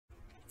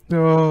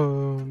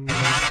Hello,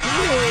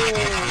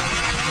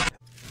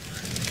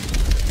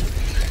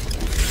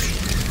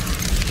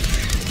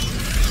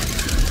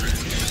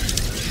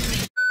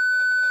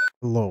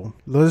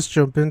 let's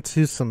jump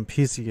into some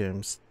PC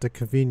games. The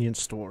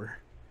convenience store.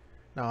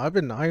 Now I've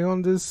been eyeing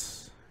on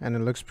this and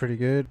it looks pretty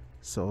good,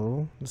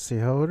 so let's see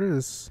how it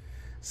is.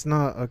 It's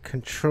not a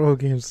control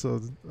game,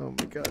 so oh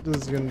my god,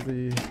 this is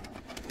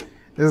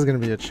gonna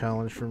be a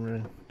challenge for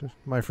me.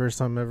 My first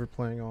time ever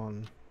playing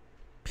on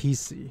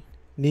PC.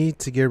 Need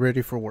to get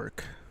ready for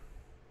work.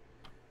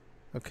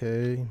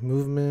 Okay,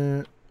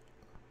 movement,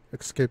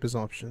 escape is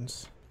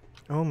options.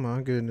 Oh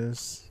my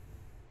goodness.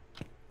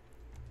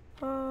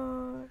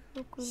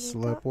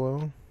 Slept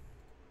well.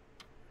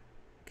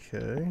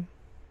 Okay.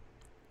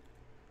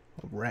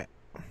 Alright.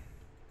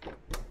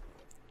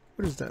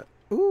 What is that?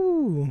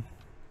 Ooh.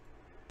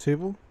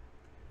 Table?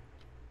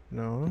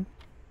 No.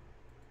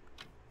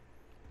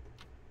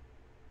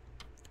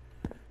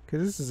 Okay,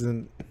 this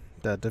isn't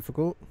that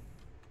difficult.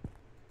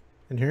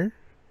 In here?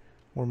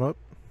 Warm up?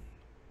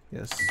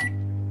 Yes.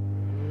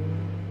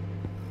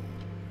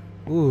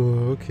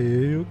 Ooh,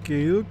 okay.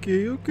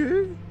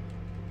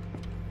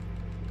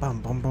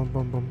 Bum bum bum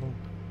bum bum bum.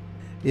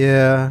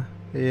 Yeah,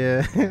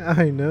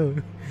 I know.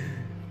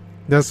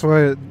 That's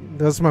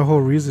my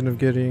whole reason of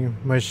getting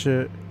my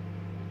shit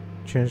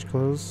change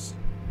clothes.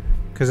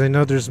 Cause I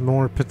know there's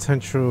more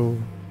potential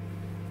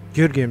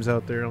good games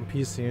out there on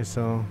PC,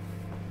 so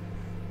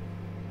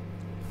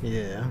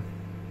yeah.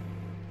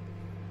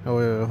 Oh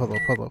wait,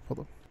 hold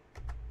up.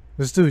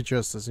 Let's do it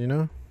justice, you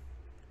know?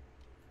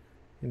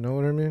 You know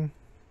what I mean?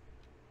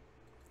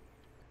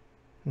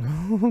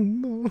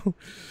 No.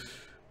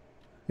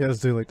 Yeah,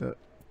 let's do it like that.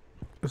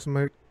 Let's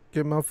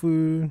get my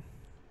food.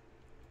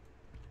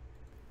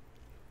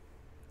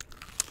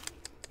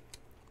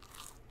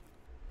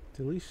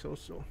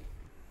 Delicioso.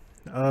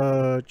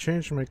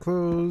 Change my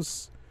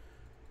clothes.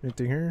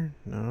 Anything here?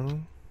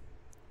 No.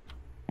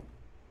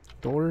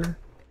 Door.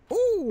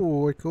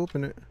 Oh, I can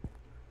open it.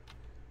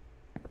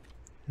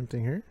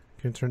 Anything here?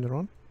 Can you turn it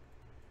on?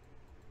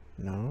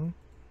 No.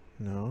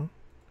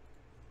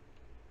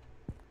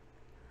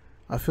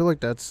 I feel like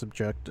that's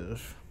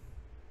subjective.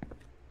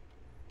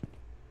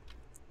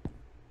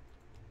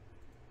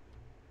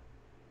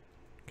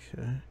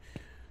 Okay.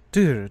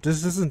 Dude,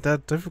 this isn't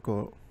that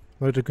difficult.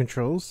 Like the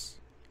controls?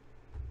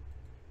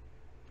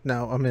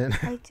 Now, I'm in.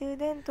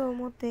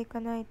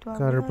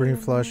 Gotta bring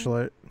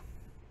flashlight.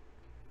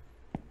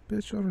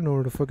 Bitch, I don't know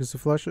where the fuck is the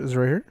flashlight. Is it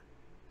right here?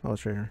 Oh,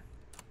 it's right here.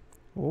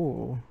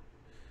 Oh.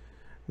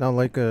 Now,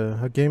 like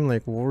a game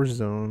like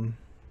Warzone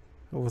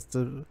with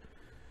the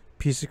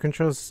PC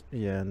controls?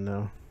 Yeah,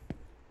 no.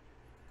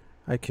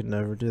 I could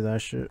never do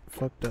that shit.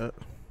 Fuck that.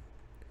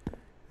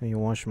 And you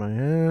wash my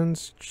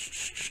hands.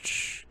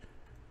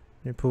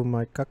 You pull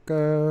my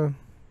caca.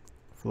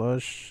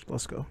 Flush.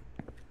 Let's go.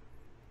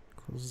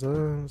 Close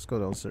that. Let's go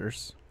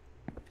downstairs.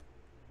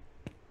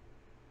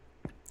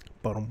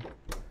 Bottom.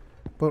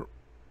 But.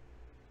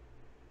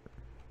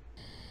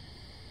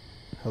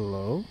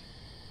 Hello?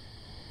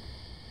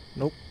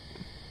 Nope.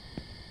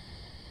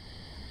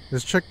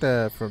 Let's check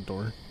that front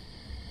door.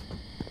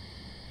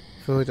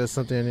 I feel like that's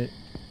something I need.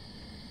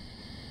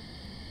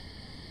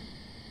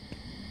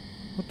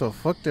 What the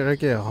fuck? Did I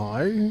get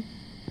high?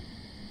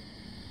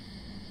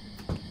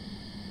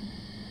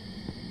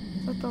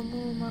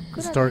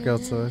 It's dark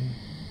outside.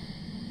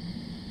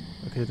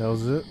 Okay, that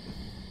was it.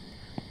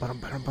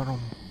 Bottom.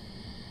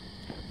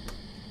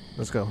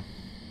 Let's go.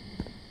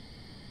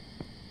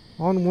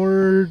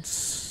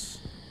 Onwards.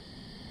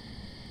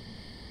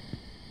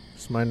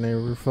 It's my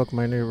neighbor. Fuck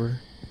my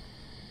neighbor.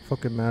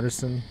 Fucking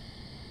Madison.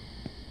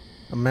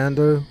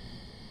 Amanda.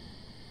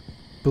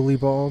 Billy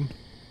Bob.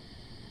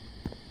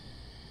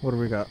 What do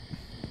we got?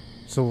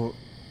 So,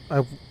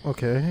 I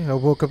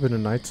woke up in the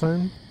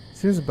nighttime.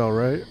 Seems about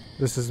right.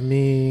 This is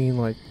me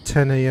like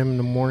 10 a.m. in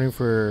the morning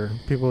for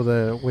people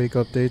that wake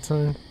up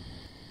daytime.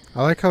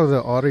 I like how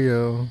the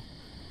audio,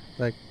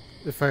 like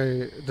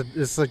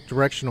it's like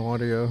directional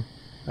audio.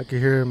 I can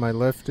hear it in my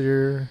left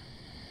ear,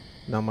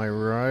 not my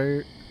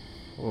right.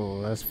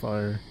 Oh, that's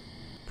fire.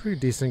 Pretty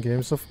decent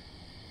game stuff.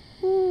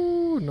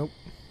 Ooh, nope.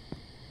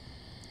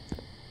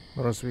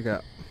 What else we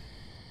got?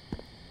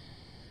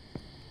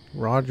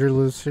 Roger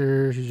lives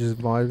here. He's just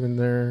vibing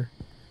there.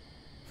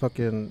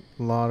 Fucking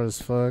loud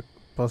as fuck.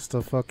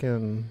 Busta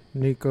fucking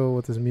Nico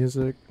with his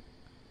music.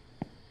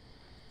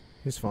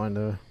 He's fine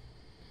though.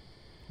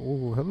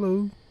 Oh,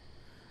 hello.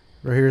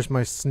 Right here's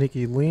my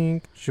sneaky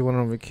link. She went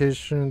on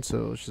vacation,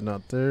 so she's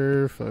not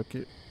there. Fuck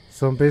it.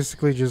 So I'm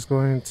basically just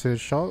going to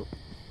shop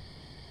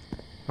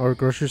or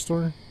grocery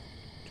store,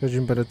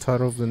 judging by the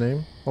title of the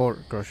name. Or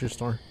grocery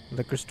store,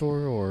 liquor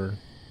store, or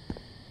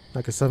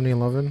like a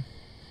 7-Eleven.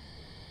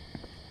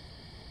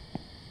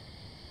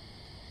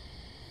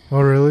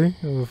 Oh really?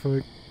 Oh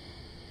fuck.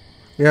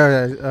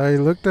 Yeah, I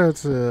looked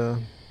at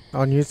on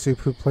YouTube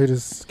who played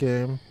this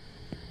game,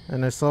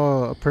 and I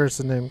saw a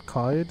person named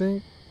Kai, I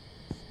think,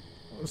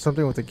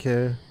 something with a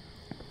K,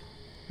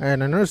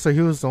 and I noticed that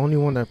he was the only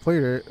one that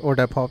played it, or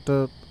that popped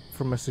up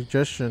for my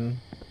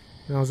suggestion,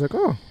 and I was like,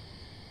 oh,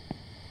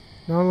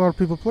 Not a lot of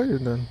people play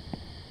it then.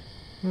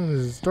 Man,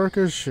 this is dark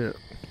as shit.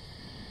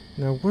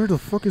 Now, where the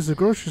fuck is the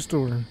grocery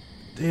store?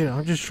 Dude,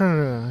 I'm just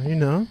trying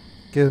to,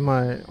 get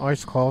my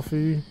iced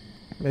coffee.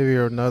 Maybe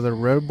another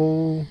Red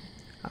Bull.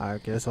 I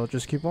guess I'll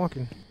just keep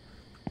walking.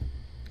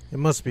 It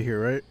must be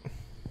here, right?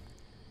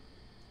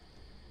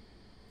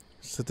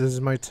 So this is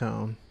my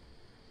town.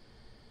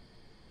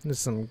 This is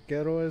some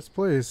ghetto ass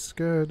place.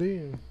 God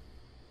damn.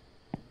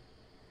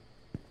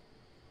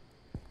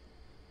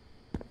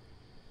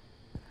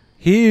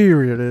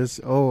 Here it is.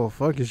 Oh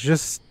fuck! It's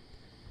just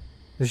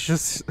it's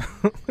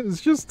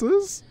just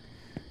this.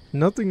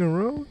 Nothing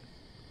around.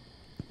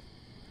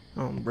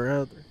 Oh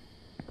brother.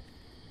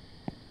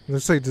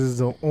 Looks like this is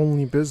the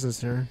only business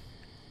here.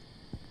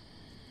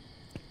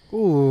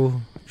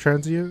 Ooh,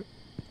 transient.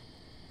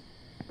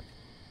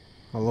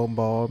 Hello,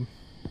 Bob.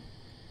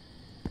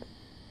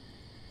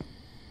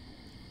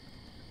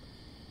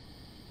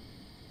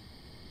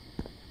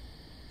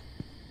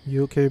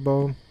 You okay,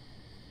 Bob?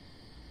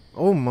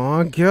 Oh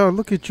my god,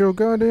 look at your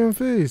goddamn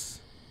face.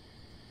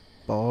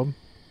 Bob,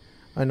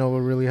 I know what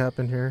really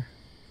happened here.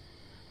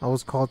 I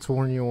was called to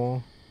warn you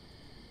all.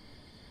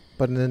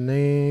 But in the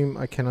name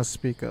I cannot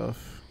speak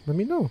of, let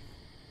me know.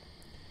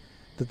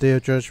 The day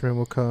of judgment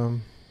will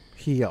come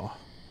here.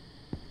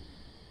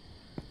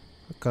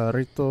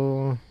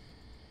 Carrito.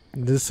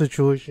 In this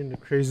situation, the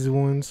crazy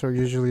ones are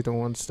usually the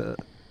ones that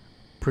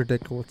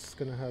predict what's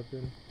gonna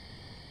happen.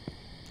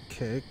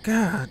 Okay,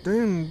 god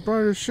damn, brought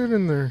her shit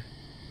in there.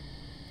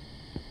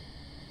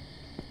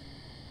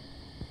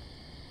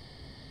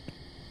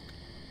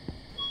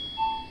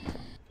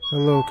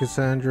 Hello,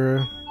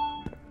 Cassandra.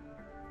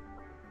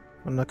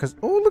 I'm not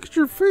oh, look at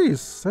your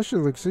face. That shit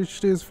looks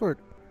HD as fuck.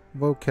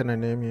 What can I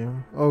name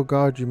you? Oh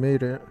god, you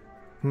made it.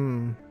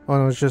 Oh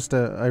no, it's just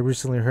that I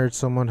recently heard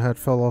someone had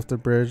fell off the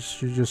bridge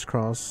you just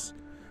crossed.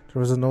 There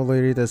was an old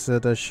lady that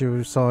said that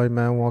she saw a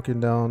man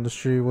walking down the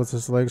street with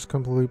his legs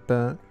completely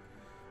bent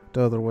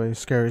the other way.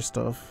 Scary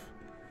stuff.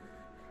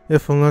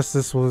 Unless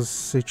this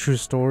was a true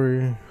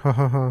story. Ha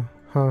ha ha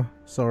ha.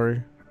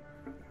 Sorry.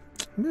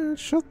 Man,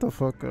 shut the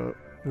fuck up,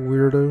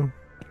 weirdo.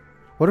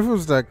 What if it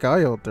was that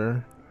guy out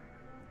there?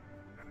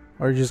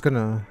 Are you just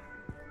gonna...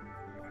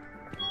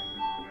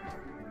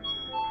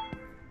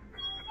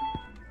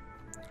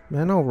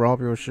 Man, I'll rob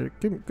your shit.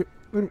 Give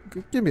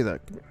me that.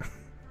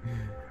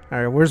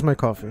 Alright, where's my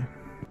coffee?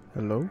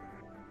 Hello?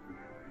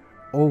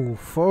 Oh,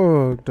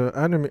 fuck. The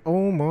anime.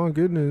 Oh, my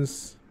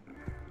goodness.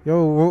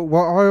 Yo,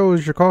 what aisle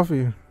is your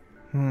coffee?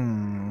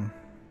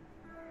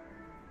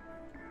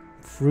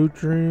 Fruit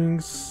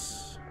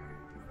drinks.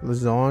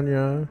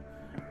 Lasagna.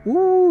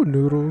 Ooh,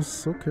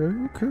 noodles. Okay.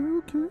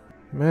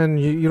 Man,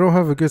 you don't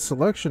have a good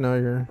selection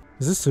out here.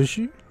 Is this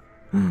sushi?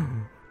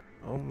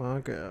 Oh, my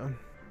God.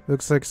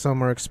 Looks like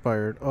some are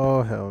expired.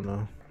 Oh, hell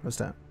no. What's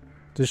that?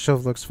 This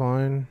shelf looks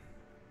fine.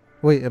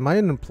 Wait, am I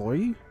an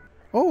employee?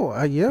 Oh,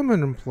 I am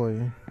an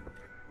employee.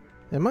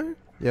 Am I?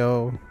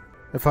 Yo.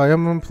 If I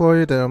am an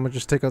employee, then I'm gonna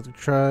just take out the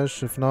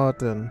trash. If not,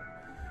 then,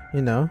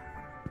 I'm gonna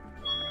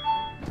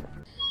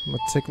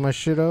take my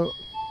shit out.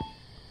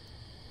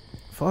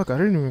 Fuck, I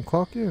didn't even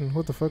clock in.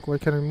 What the fuck? Why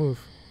can't I move?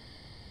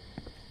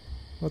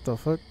 What the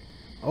fuck?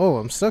 Oh,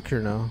 I'm stuck here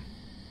now.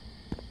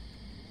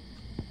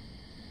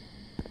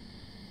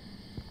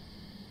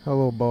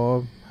 Hello,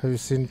 Bob. Have you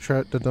seen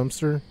the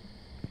dumpster?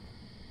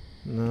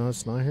 No,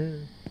 it's not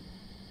here.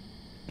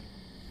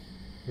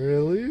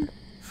 Really?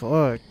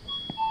 Fuck.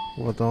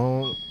 Well,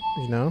 don't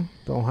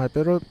hype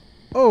it up.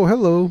 Oh,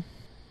 hello.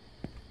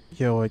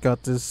 Yo, I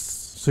got this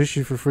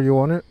sushi for free. You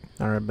want it?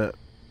 Alright, bet.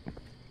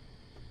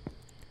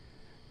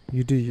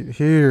 You do.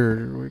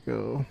 Here we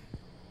go.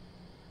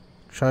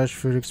 Trash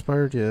food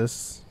expired?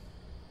 Yes.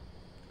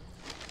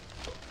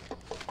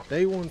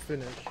 Day one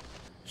finish.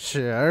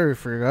 Shit, I already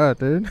forgot,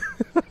 dude.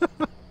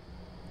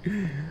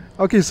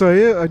 Okay,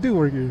 so I do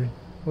work here.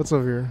 What's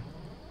up here?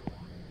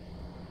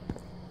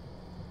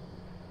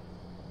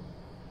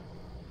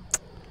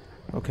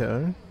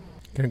 Okay.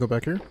 Can I go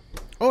back here?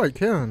 Oh, I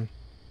can.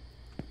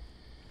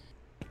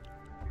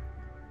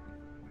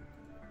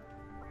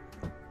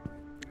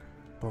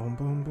 Boom,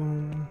 boom,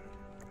 boom.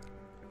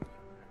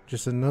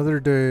 Just another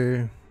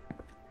day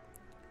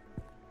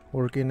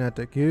working at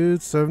the good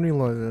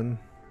 7-Eleven.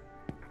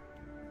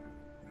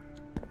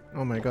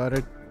 Oh my god,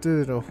 I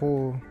did a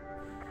whole...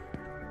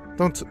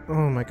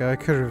 oh my god, I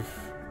could have...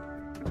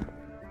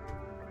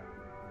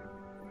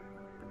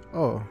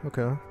 Oh,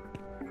 okay.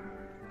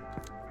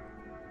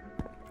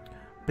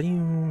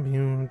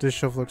 This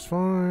shelf looks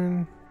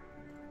fine.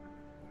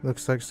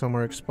 Looks like some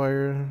are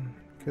expired.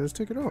 Okay, let's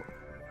take it out.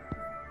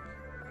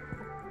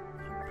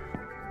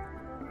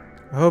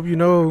 I hope you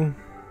know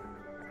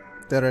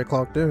that I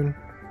clocked in.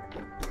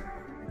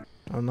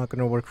 I'm not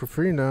gonna work for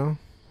free now.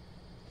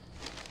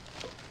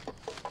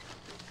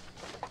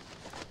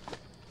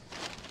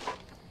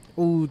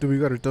 Oh, do we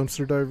got a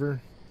dumpster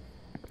diver?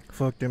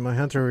 Fuck, dude, my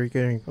hands are already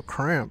getting a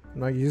cramp. I'm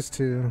not used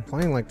to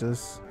playing like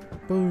this.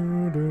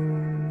 Boom, boom.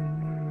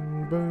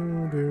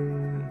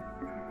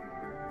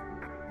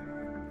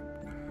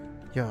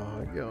 Yo,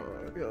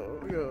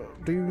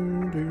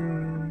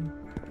 doom.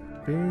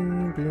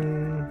 Bing,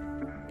 bing.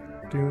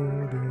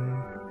 Doom,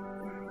 doom.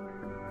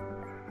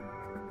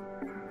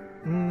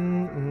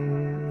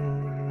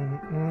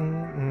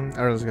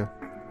 Alright, let's go.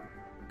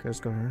 Okay, let's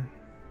go here.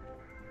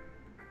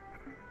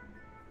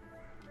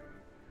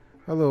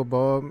 Hello,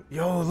 Bob.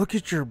 Yo, look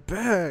at your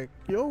back.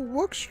 Yo,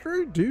 walk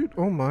straight, dude.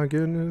 Oh my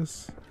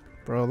goodness.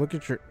 Bro, look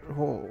at your...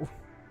 Oh.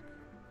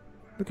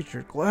 Look at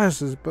your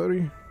glasses,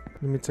 buddy.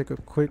 Let me take a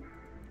quick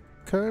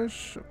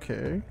cash.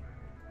 Okay.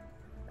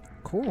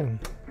 Cool.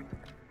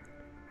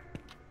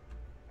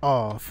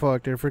 Oh,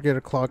 fuck. Did I forget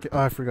to clock in? Oh,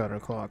 I forgot to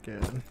clock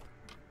in.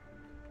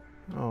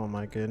 Oh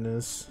my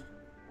goodness.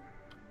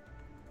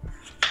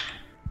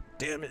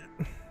 Damn it.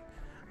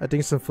 I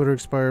think some food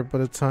expired by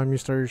the time you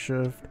start your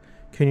shift.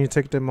 Can you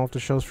take them off the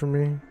shelves for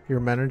me?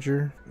 Your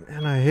manager?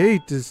 Man, I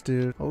hate this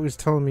dude. Always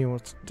telling me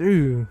what to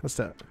do. What's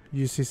that?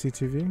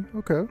 UCCTV?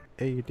 Okay.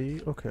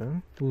 AED?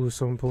 Okay. Ooh,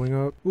 someone pulling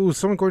up. Ooh,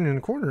 someone going in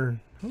the corner.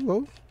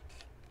 Hello.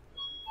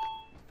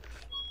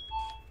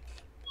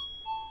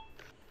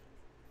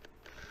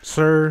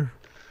 Sir,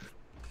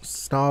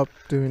 stop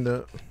doing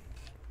that.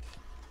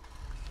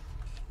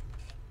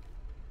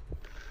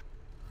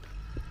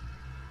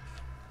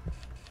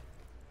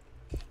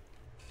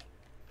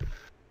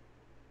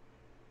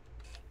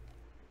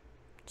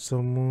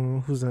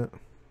 Someone, who's that?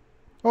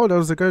 Oh, that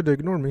was the guy that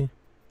ignored me.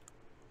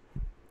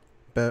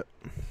 Bet.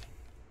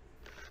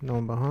 No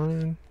one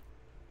behind.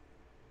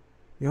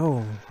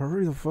 Yo,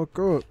 hurry the fuck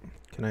up.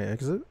 Can I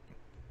exit?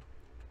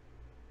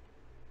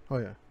 Oh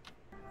yeah.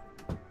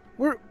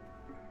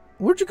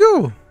 Where'd you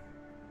go?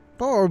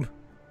 Bob.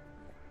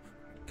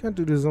 Can't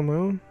do this on my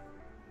own.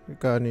 You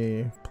got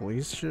any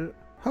police shit?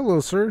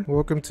 Hello, sir.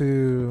 Welcome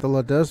to the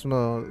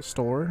Ledesma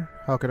store.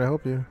 How can I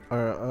help you?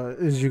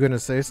 Is you gonna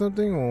say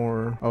something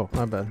or? Oh,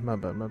 my bad.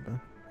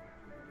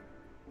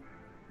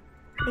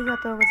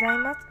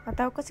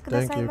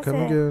 Thank you. Come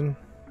again.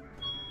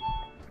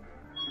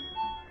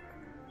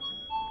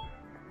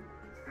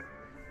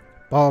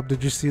 Bob,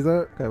 did you see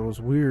that? That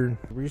was weird.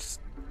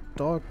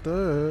 Restock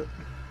that.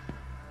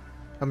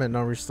 I meant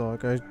not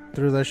restock. I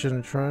threw that shit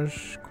in the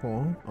trash.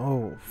 Cool.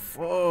 Oh,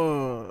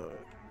 fuck.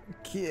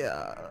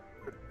 Yeah.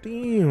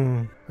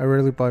 Damn. I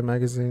rarely buy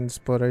magazines,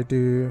 but I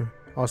do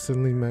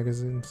Austin Lee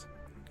magazines.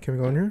 Can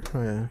we go in here?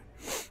 Oh,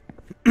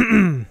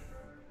 yeah.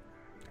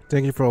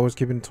 Thank you for always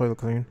keeping the toilet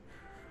clean.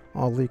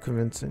 Oddly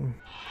convincing.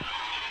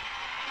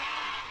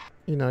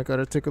 You know, I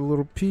gotta take a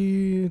little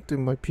pee, do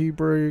my pee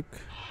break.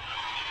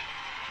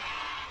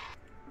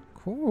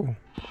 Cool.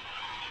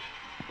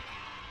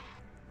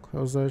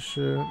 Close that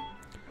shit.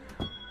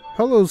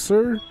 Hello,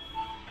 sir.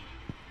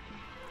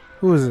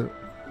 Who is it?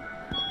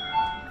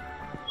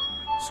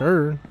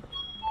 Sir?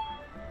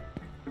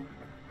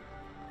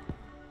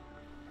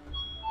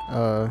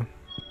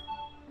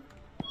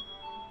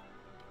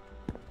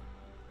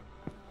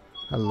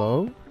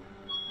 Hello?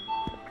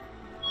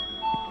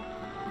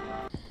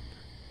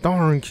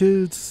 Darn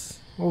kids.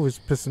 Always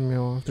pissing me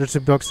off. They're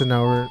 $2 an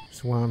hour.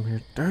 That's why I'm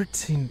here.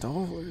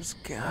 $13.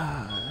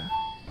 God.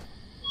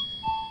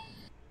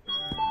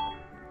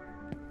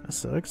 That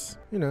sucks.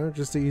 You know,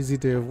 just an easy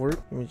day of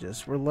work. Let me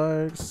just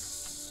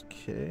relax.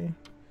 Okay.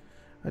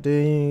 I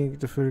think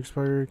the food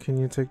expired. Can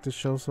you take the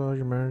shelves out,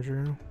 your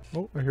manager?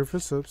 Oh, I hear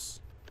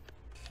footsteps.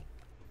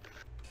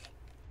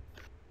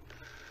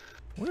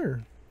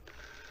 Where?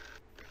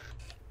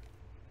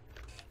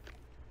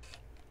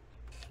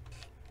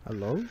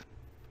 Hello?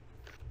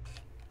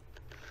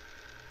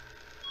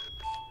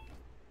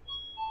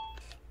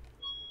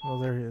 Oh,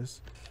 there he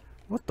is.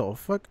 What the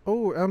fuck?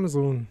 Oh,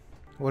 Amazon.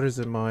 What is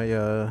it, my,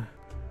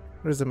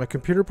 what is it, my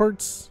computer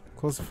parts?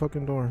 Close the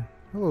fucking door.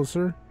 Hello,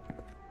 sir.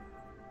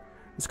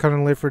 It's kind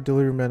of late for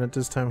delivery man at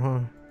this time, huh?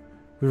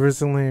 We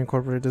recently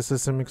incorporated the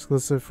system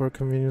exclusive for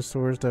convenience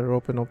stores that are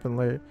open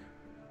late.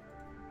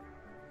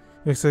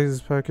 Looks like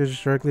this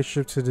package directly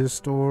shipped to this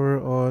store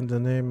on the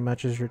name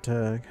matches your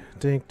tag.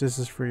 Think this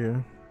is for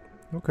you.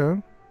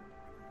 Okay.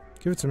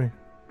 Give it to me.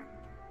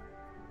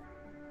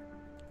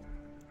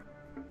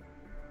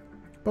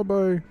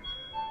 Bye-bye.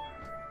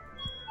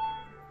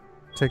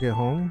 Take it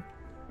home.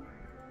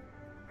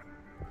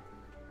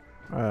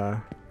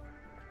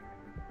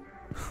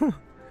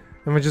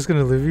 Am I just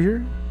gonna live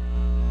here?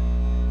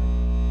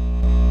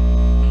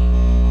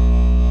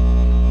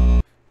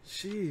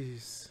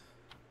 Jeez.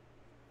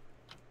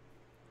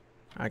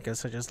 I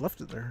guess I just left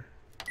it there.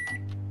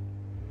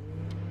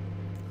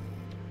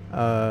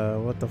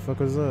 What the fuck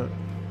was that?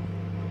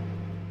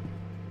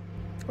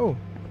 Oh.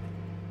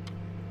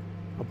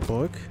 A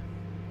book?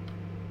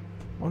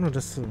 Oh no,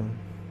 that's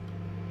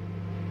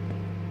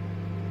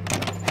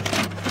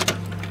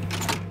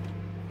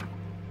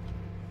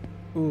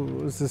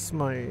ooh, is this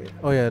my...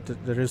 Oh yeah,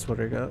 that is what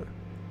I got.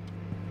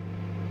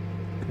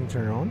 Can you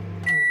turn it on?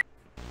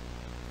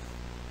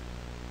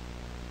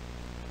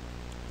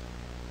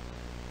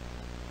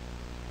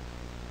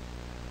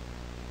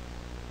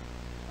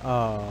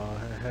 Oh,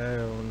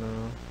 hell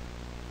no.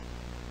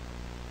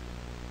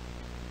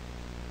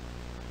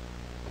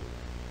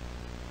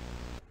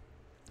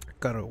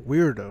 Got a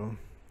weirdo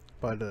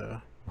by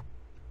the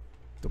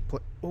The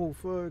play. Oh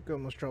fuck! I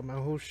almost dropped my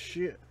whole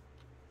shit.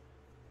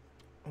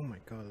 Oh my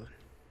god.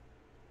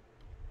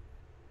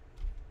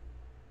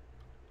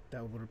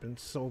 That would have been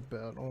so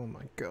bad. Oh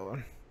my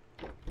god.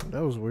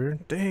 That was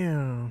weird.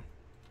 Damn.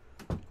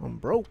 I'm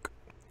broke.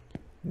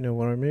 You know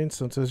what I mean?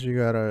 Sometimes you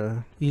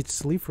gotta eat,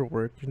 sleep for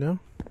work, you know?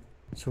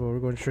 So we're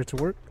going straight to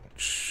work?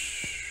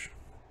 Shh.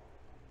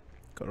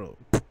 Go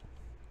to.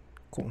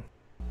 Cool.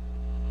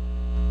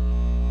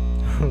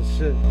 Oh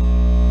shit.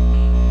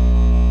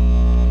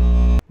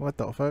 What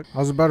the fuck? I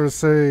was about to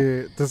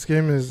say this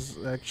game is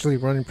actually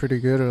running pretty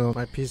good on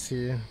my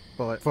PC,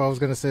 but before I was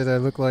gonna say that it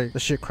looked like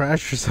the shit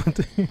crashed or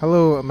something.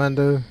 Hello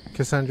Amanda,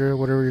 Cassandra,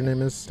 whatever your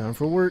name is. Time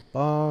for work.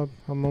 Bob,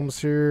 I'm almost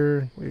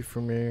here. Wait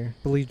for me.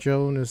 Billy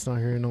Joan is not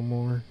here no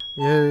more.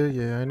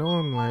 Yeah, I know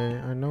I'm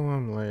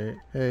late.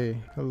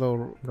 Hey,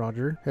 hello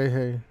Roger.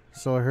 Hey.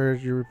 So I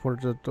heard you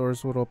reported the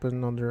doors would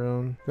open on their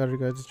own. Got a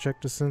guy to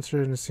check the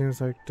sensor and it seems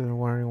like the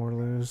wiring were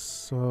loose.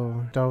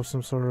 So that was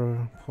some sort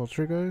of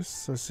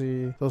poltergeist. I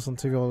see those on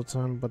TV all the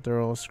time, but they're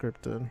all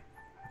scripted.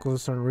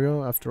 Ghosts aren't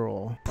real after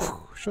all.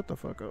 Shut the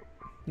fuck up.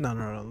 No.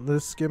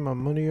 Let's get my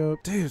money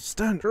up. Dude,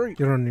 stand straight.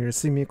 You don't need to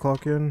see me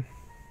clock in.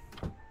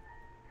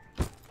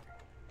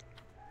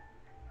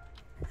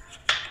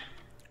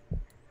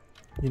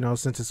 You know,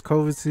 since it's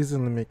COVID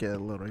season, let me get a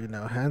little,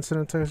 hand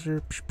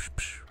sanitizer.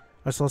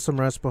 I saw some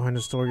rats behind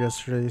the store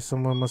yesterday.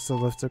 Someone must have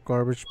left the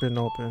garbage bin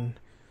open.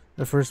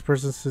 The first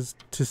person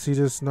to see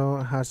this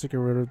note has to get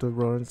rid of the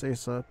rodents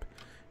ASAP.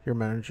 Your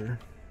manager.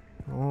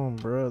 Oh,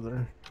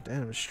 brother.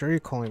 Damn,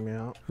 straight calling me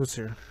out. Who's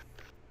here?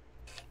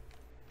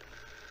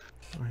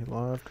 Oh, he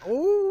left.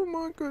 Oh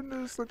my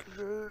goodness, look at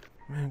that.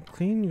 Man,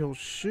 clean your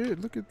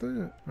shit. Look at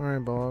that.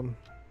 Alright, Bob.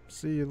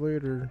 See you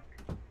later.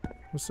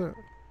 What's up?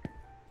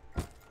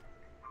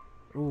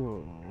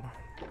 Ooh.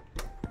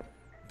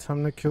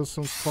 Time to kill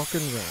some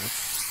fucking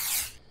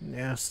rats.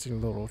 Nasty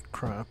little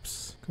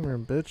craps. Come here,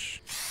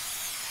 bitch.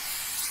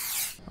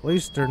 At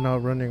least they're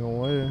not running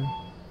away.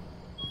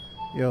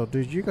 Yo,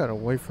 dude, you gotta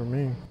wait for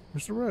me.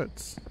 Where's the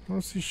rats? I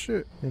don't see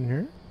shit. In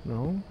here?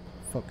 No.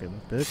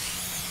 Fucking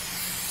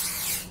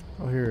bitch.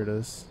 Oh, here it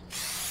is.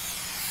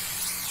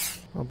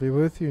 I'll be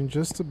with you in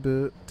just a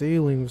bit.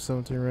 Dealing with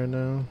something right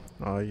now.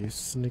 Aw, you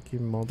sneaky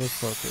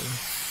motherfucker.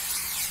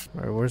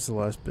 Alright, where's the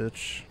last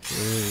bitch?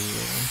 There you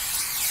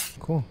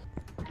go. Cool.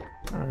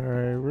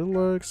 Alright,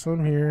 relax.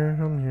 I'm here.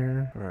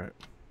 Alright.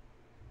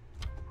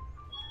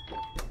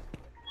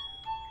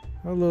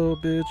 Hello,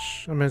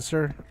 bitch. I mean,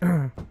 sir.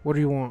 What do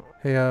you want?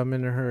 Hey, I'm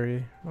in a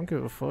hurry. I don't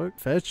give a fuck.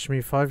 Fetch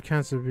me 5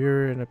 cans of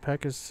beer and a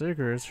pack of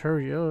cigarettes.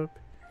 Hurry up.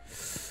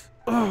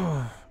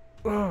 Oh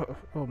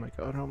my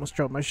god, I almost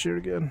dropped my shit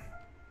again.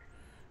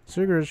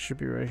 Cigarettes should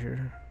be right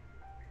here.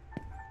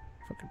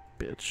 Fucking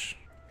bitch.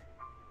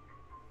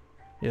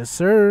 Yes,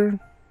 sir.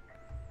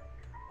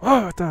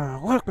 What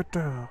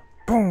the?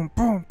 Boom.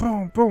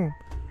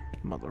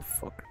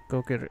 Motherfucker.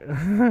 Go get it.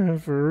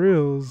 For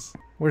reals.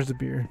 Where's the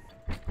beer?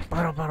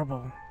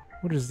 Bottle.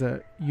 What is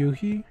that?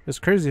 Yuhi? It's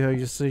crazy how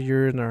you say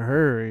you're in a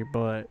hurry,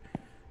 but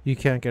you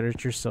can't get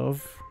it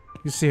yourself.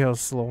 You see how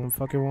slow I'm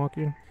fucking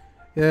walking?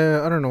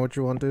 Yeah, I don't know what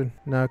you want, dude.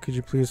 Now, could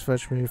you please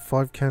fetch me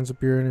 5 cans of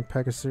beer and a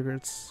pack of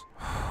cigarettes?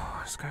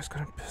 This guy's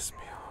gonna piss me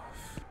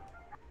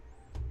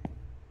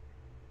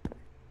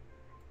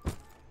off.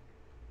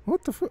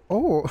 What the fuck?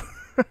 Oh,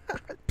 I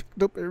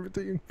picked up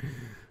everything.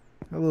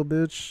 Hello,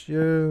 bitch.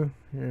 Yeah,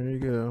 here you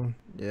go.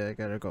 Yeah, I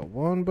gotta go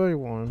one by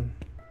one.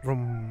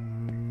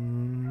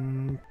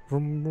 Vroom.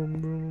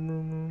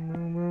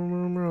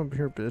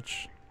 Here,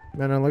 bitch.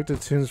 Man, I like the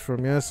tunes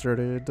from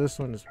yesterday. This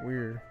one is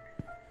weird.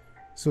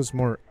 So it's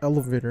more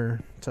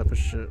elevator type of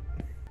shit.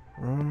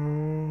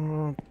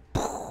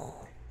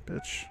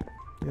 Bitch.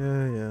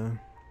 Yeah.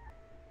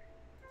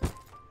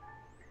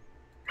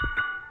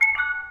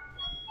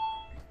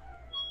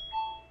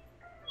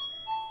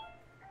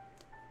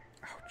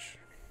 Ouch.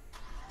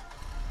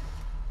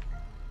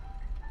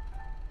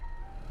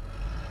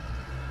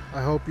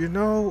 I hope you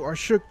know I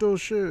shook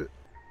those shit.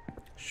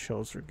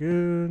 Shells are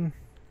good.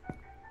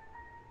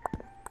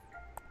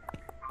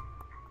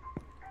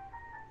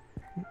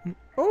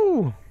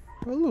 Oh,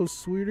 hello,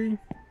 sweetie.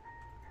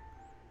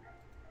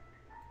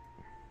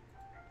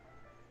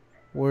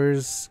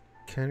 Where's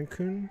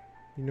Cancun?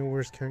 You know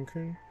where's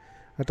Cancun?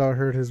 I thought I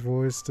heard his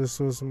voice. This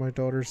was my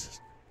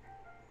daughter's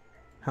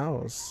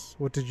house.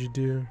 What did you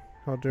do?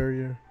 How dare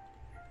you?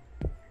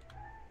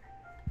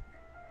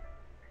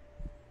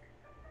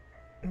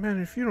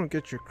 Man, if you don't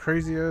get your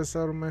crazy ass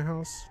out of my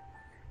house.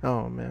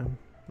 Oh man,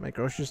 my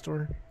grocery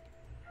store.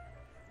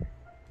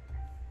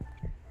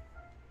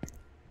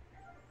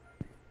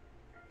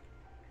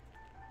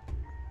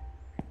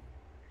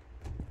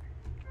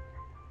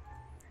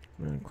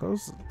 Man,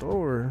 close the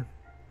door.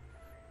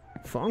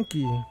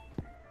 Funky.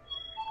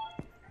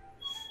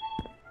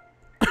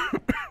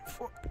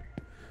 Fuck.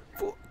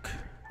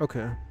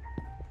 Okay.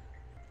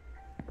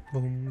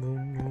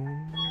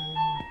 Boom.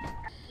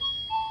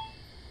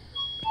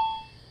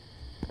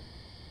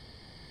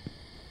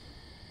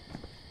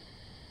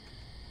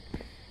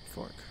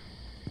 Fuck.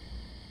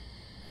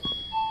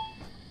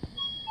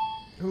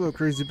 Hello,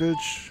 crazy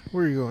bitch.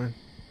 Where are you going?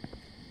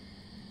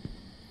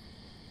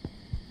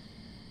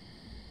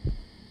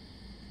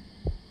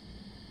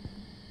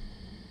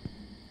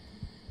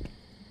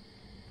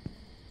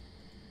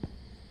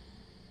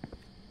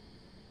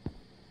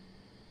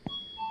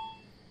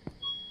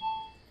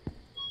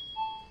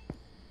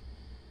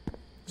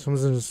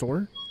 Someone's in the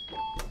store?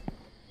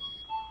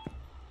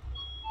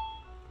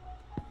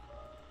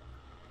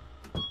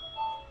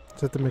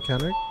 Is that the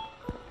mechanic?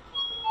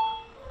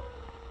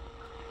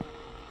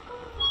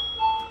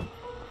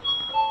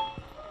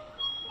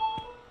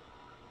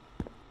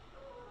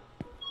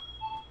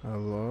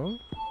 Hello?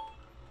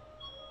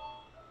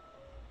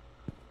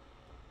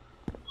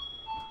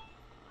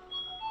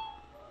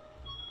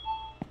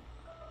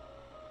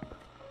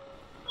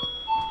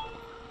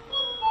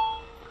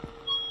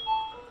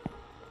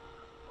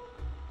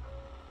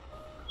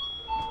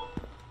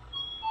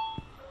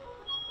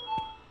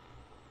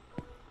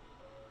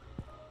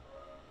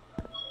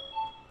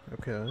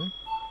 Okay.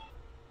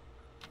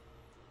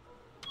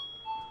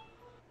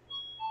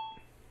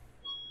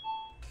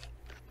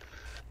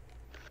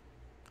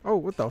 Oh,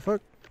 what the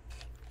fuck?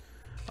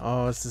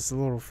 Oh, it's this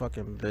little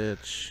fucking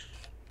bitch.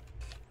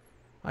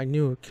 I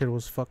knew a kid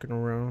was fucking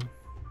around.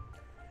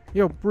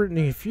 Yo,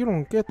 Brittany, if you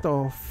don't get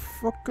the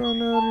fuck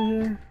on out of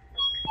here.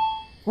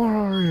 Where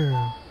are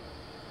you?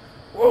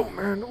 Whoa,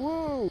 man,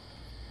 whoa!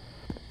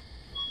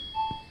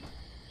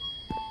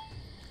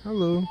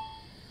 Hello.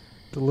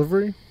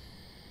 Delivery?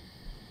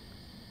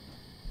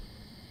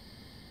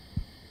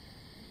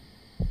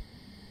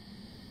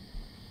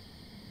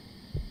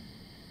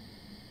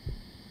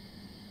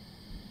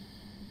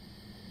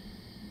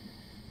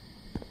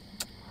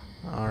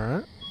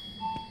 Alright.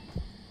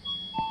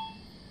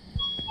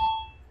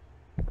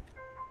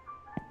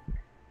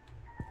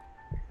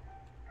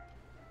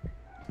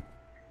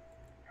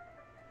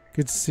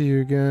 Good to see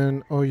you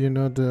again. Oh, you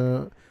know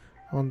the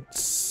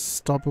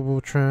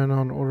unstoppable trend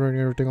on ordering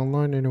everything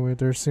online. Anyway,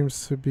 there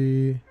seems to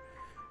be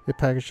a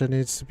package that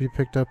needs to be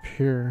picked up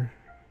here.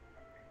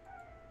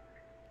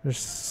 There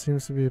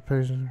seems to be a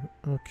package.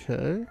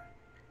 Okay.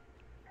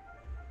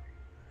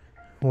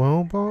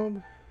 Well,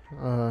 Bob,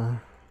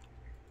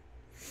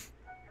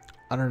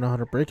 I don't know how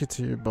to break it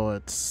to you,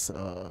 but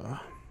I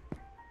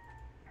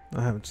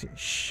haven't seen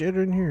shit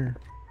in here.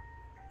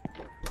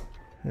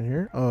 In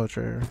here? Oh, it's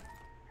right here.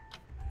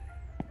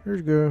 Here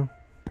you go.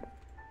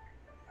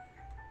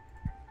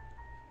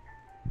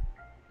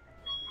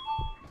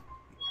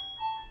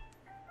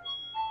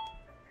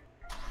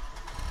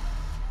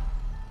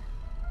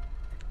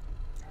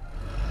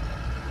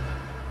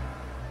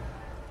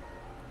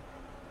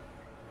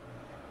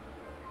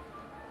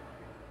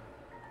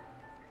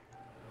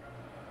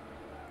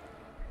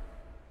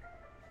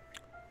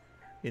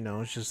 You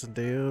know, it's just a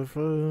day of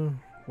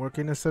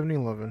working at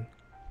 7-Eleven.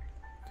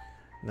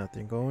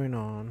 Nothing going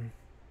on.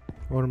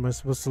 What am I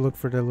supposed to look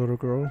for that little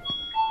girl? What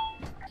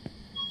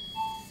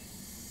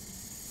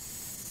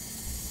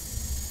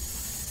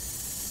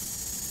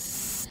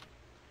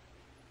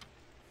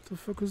the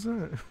fuck was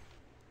that?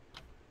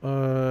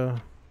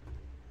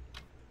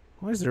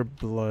 Why is there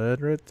blood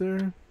right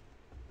there?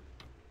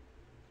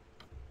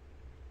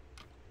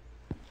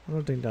 I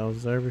don't think that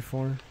was there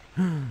before.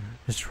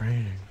 It's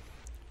raining.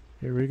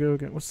 Here we go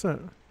again. What's that?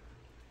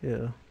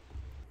 Yeah.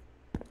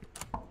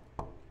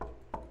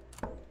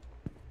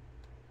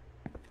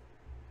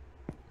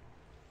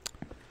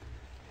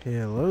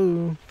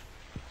 Hello.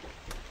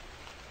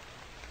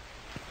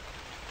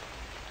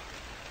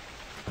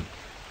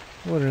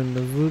 What in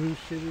the voodoo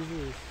shit is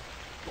this?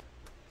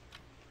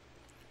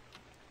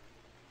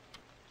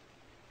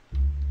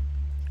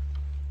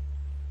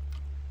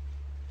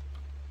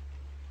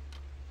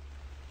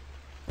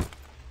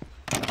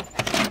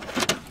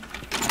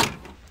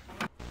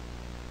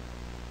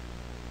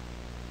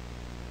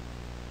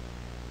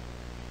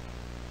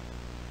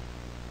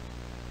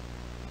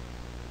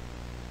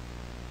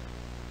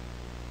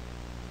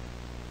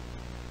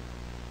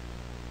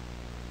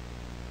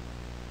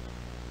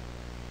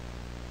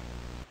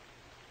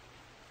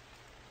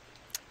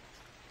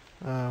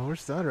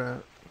 Where's that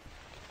at?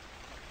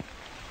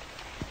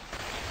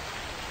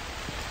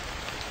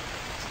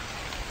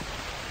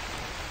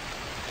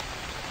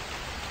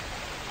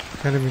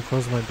 Can't even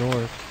close my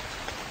door.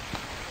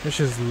 This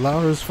shit's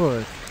loud as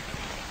fuck.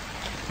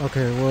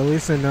 Okay, well at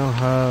least I know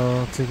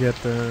how to get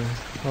there.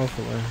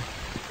 Hopefully.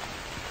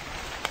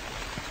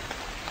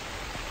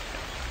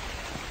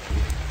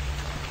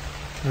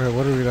 Alright,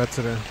 what do we got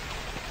today?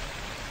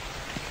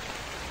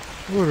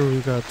 What do we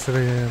got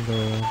today in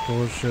the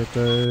bullshit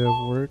day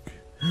of work?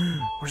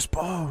 Where's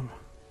Bob?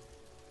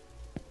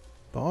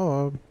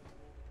 Bob?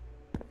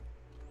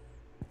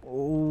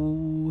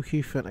 Oh,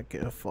 he finna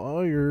get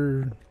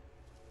fired.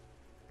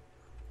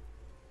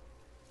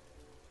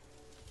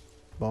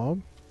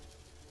 Bob?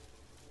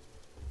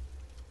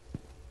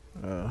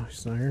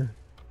 He's not here.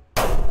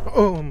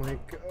 Oh my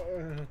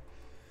god.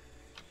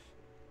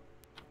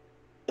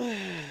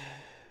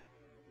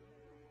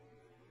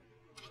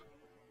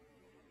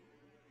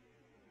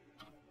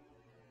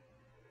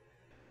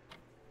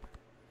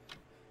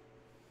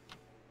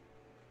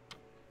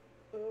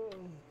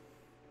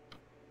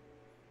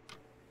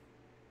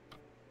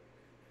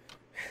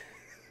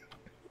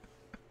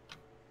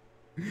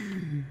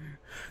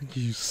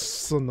 You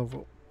son of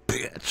a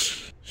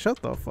bitch.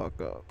 Shut the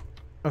fuck up.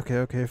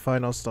 Okay,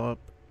 fine, I'll stop.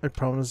 I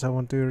promise I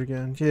won't do it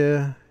again.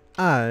 Yeah,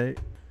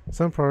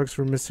 some products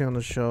were missing on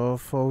the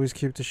shelf. Always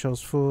keep the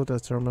shelves full,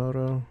 that's our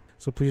motto.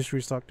 So please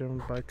restock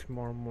them by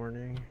tomorrow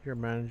morning. Your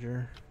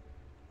manager.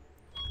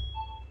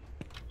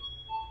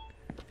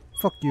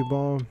 Fuck you,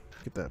 bomb.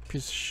 Get that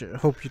piece of shit.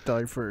 Hope you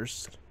die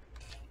first.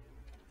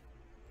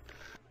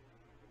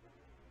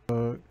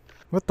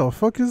 What the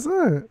fuck is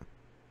that?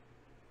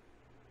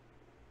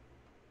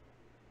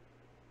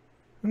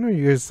 I know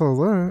you guys saw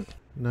that.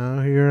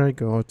 Now here I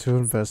go to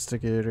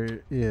investigate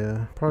it.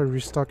 Yeah, probably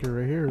restock it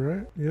right here,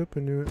 right? Yep, I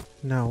knew it.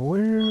 Now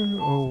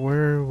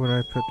where would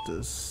I put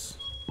this?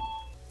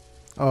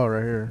 Oh,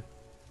 right here.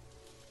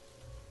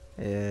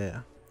 Yeah.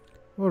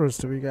 What else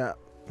do we got?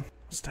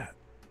 What's that?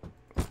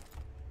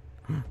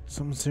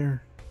 Someone's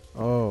here.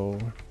 Oh.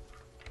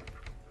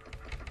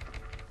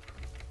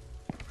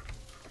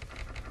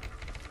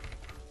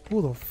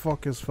 Who the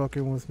fuck is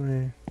fucking with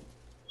me?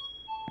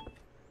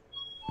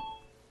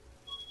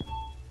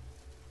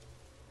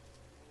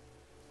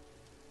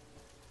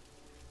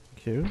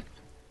 Cute.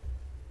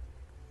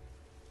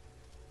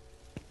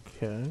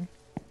 Okay.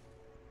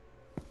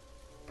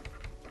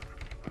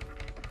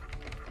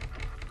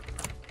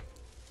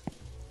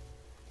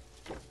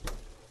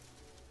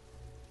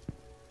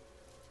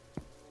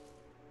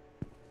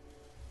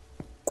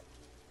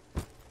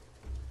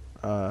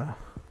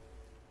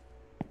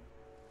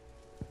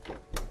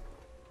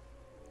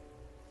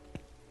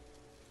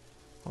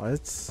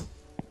 What?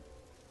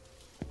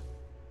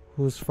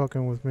 Who's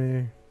fucking with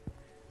me?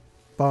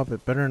 Bob,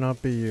 it better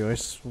not be you. I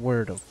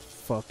swear to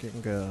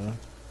fucking God.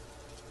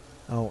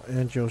 I'll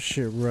end your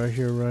shit right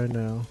here, right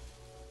now.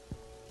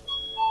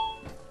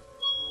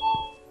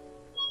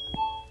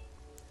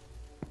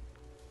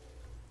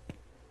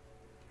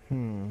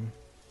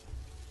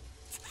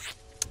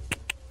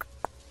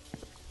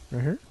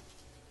 Right here?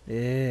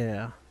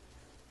 Yeah.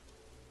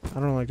 I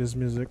don't like this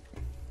music.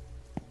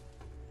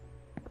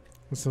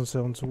 This one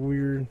sounds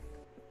weird.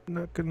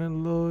 Not gonna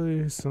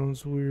lie, it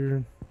sounds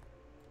weird.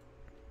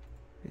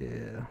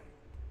 Yeah.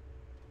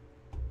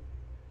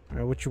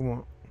 Alright, what you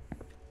want?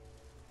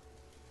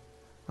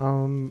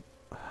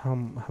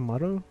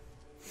 Hamado?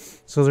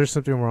 So there's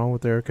something wrong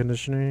with the air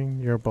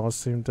conditioning. Your boss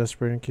seemed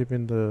desperate in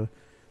keeping the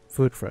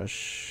food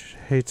fresh.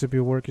 Hate to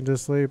be working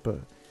this late, but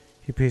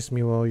he pays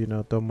me well, you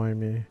know, don't mind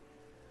me.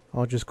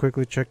 I'll just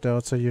quickly check the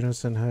outside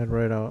units and head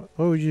right out.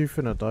 Oh, you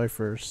finna die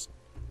first.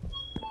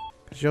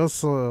 Cause y'all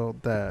saw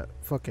that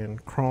fucking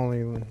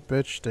crawling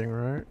bitch thing,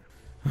 right?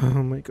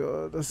 Oh my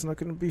god, that's not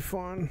gonna be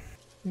fun.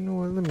 You know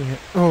what, let me hit.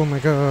 Oh my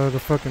god, the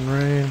fucking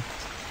rain.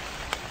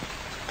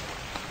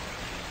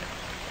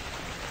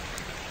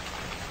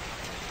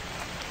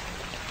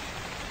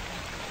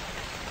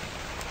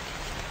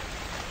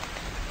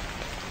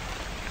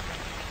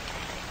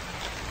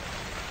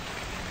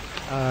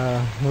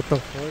 What the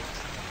fuck?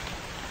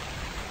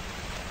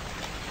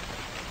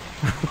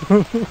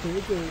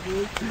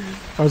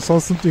 I saw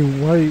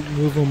something white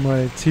move on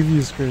my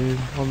TV screen.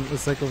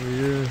 It's like over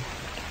here.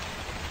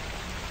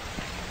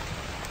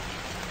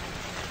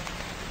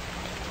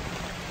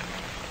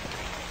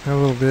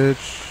 Hello,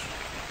 bitch.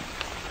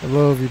 I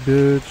love you,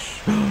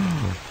 bitch.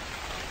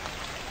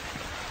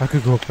 I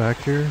could go back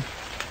here.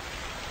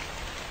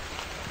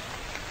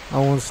 I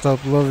won't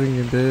stop loving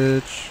you,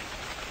 bitch.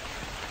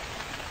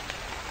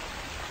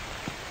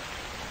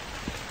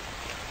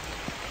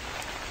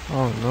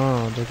 Oh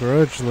no, the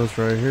garage lives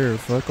right here.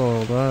 Fuck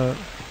all that.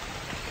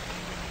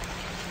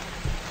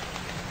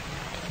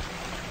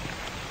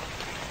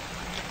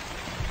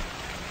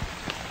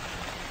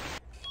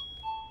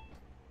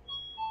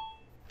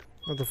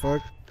 What the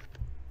fuck?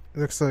 It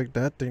looks like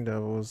that thing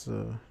that was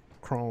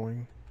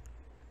crawling.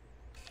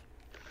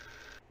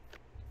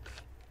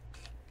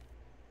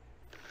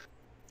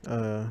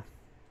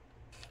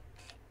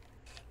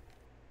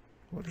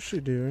 What is she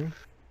doing?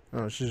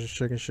 Oh, she's just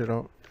checking shit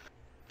out.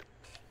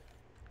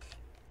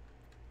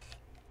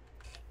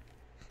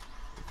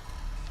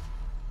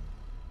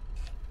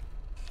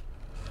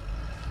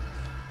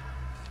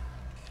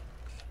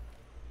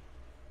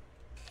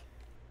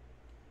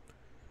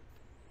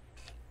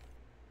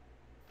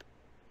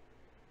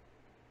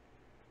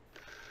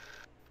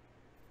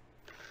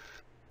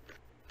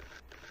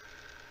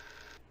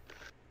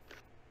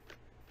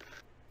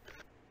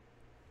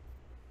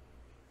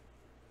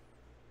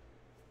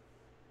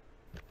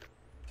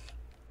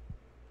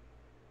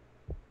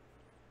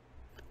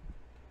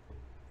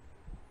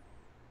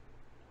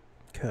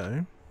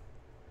 Okay.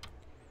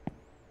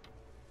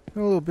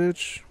 Hello,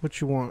 bitch. What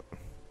you want?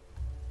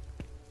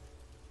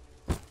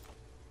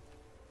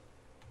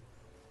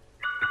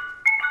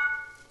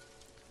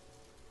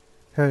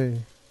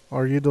 Hey,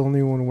 are you the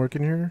only one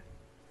working here?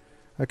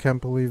 I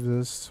can't believe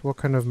this. What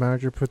kind of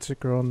manager puts a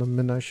girl on the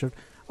midnight shift?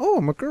 Oh,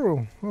 I'm a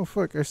girl. Oh,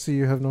 fuck. I see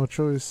you have no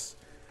choice.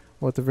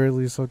 Well, at the very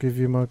least, I'll give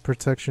you my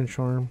protection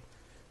charm.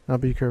 Now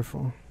be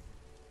careful.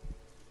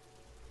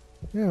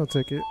 Yeah, I'll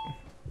take it.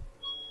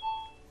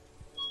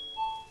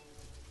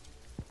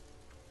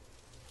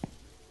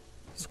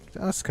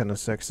 That's kind of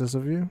sexist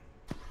of you.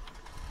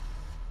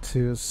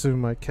 To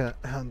assume I can't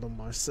handle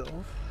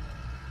myself.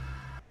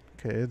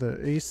 Okay, the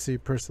AC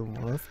person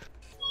left.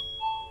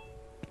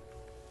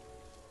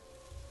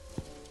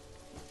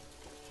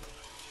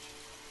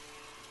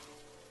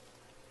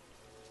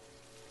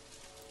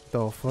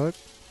 The fuck?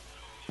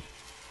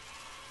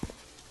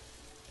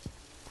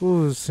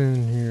 Who's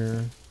in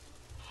here?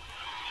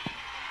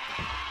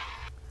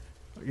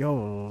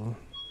 Yo,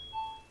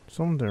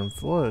 some damn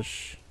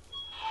flush.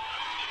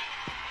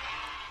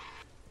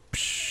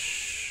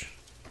 Psh.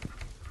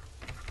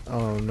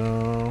 Oh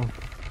no.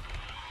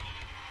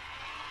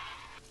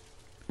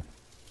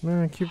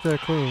 Man, keep that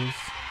closed.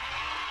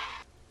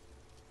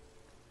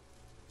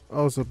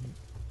 Oh, it's a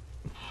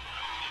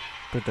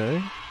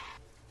bidet?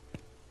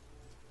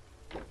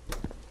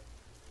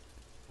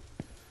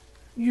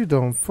 You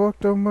done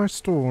fucked up my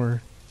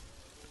store.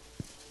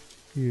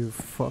 You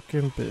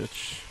fucking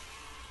bitch.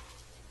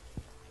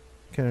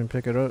 Can't even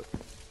pick it up.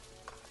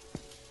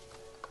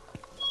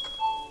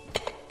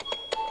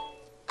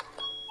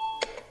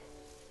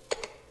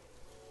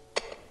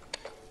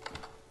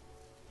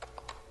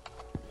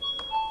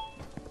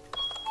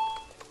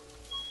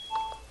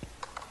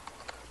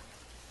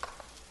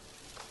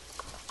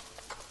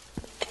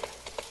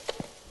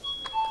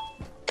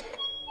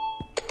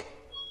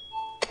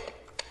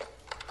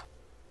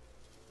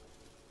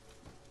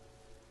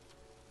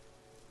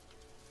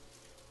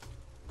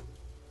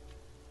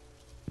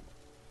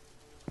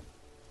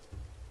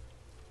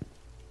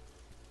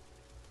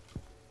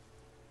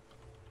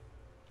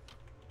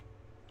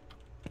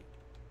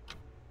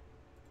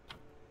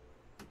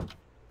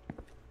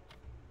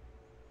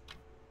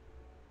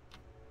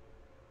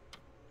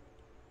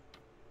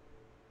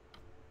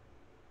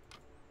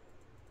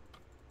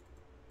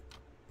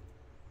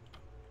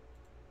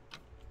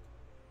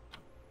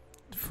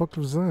 The fuck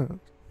was that?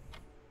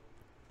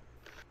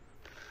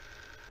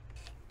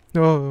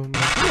 Oh my.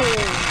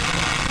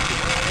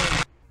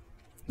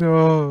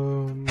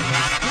 Oh my.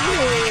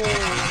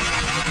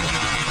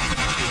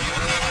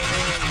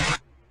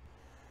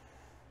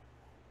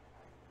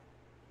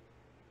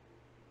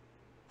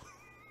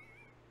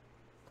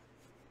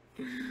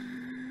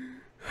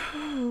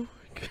 Oh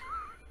my god.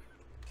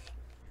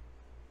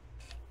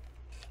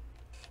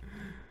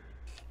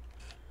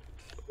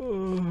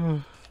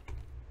 Oh.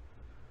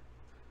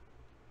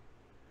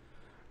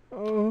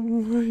 Oh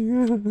my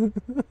god.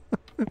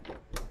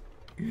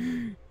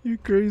 You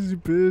crazy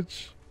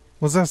bitch.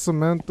 Was that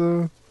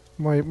Samantha?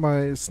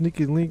 My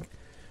sneaky link?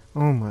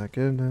 Oh my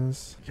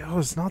goodness. Yo,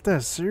 it's not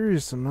that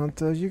serious,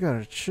 Samantha. You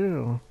gotta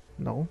chill.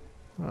 No?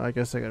 I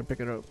guess I gotta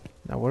pick it up.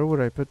 Now where would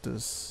I put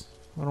this?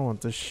 I don't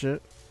want this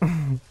shit.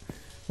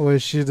 Oh,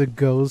 is she the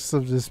ghost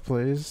of this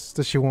place?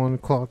 Does she want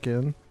to clock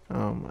in?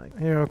 Oh my.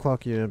 Here, I'll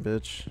clock you in,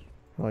 bitch.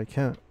 Oh, I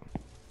can't.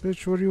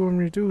 Bitch, what do you want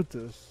me to do with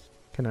this?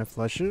 Can I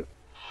flush it?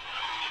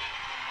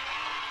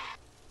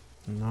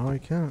 No, I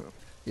can't.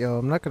 Yo,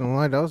 I'm not gonna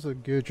lie, that was a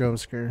good jump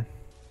scare.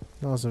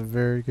 That was a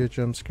very good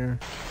jump scare.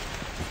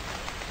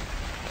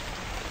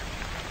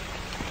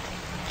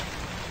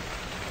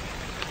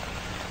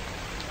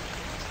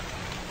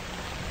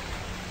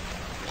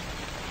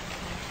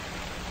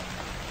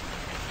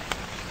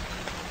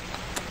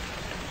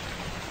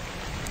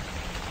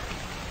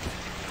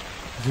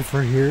 Is it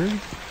for here?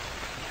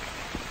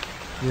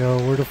 Yo,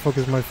 where the fuck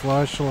is my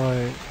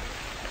flashlight?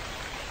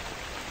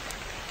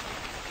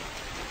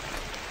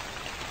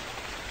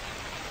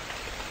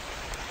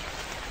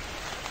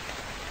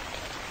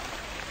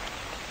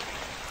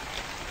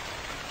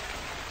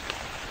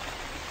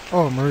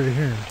 Oh, I'm already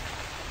here.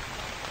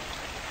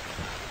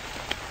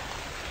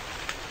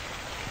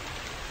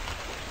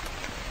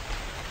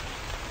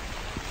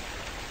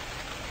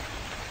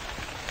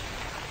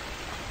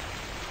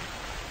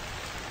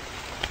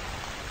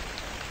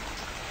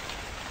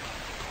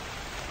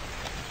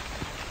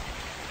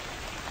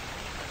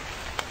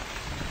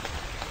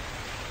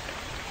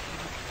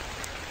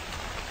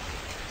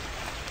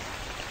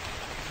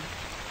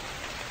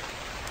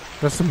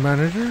 That's the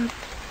manager?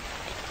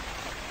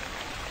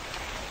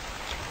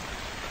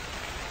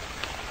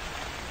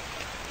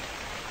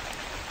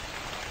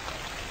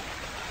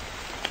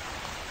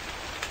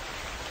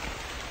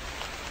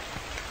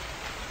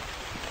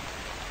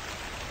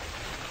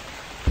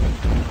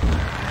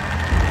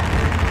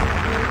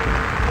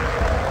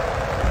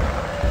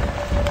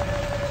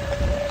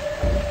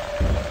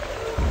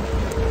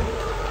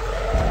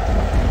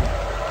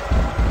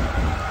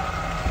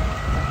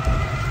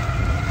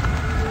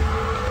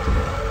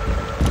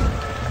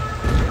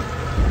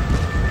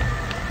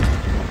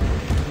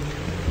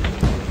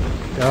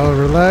 Yo,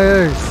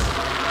 relax.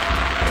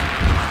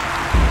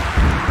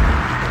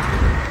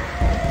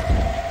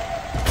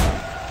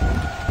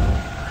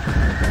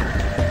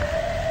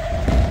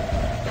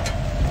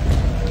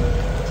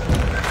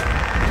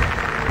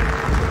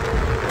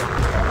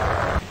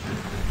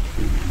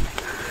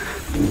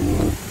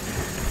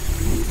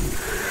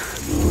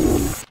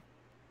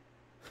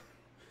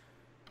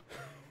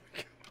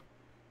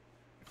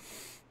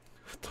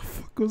 What the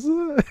fuck was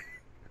that?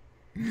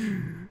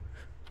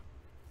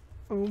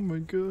 Oh my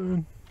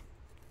god.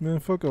 Man,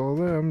 fuck all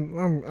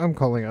that. I'm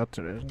calling out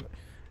today.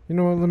 You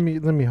know what?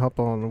 Let me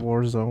hop on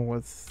Warzone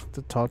with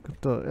the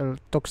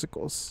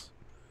Toxicals.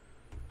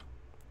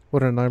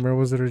 What a nightmare.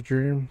 Was it a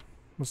dream?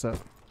 What's that?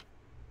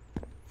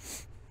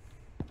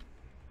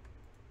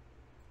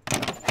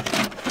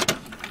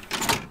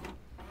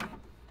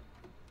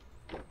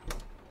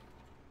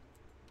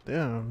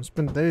 Damn, it's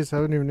been days. I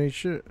haven't even ate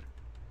shit.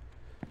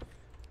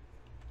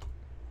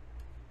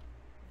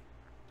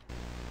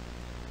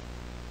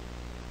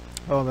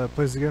 Oh, that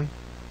place again?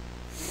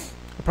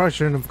 I probably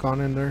shouldn't have gone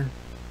in there.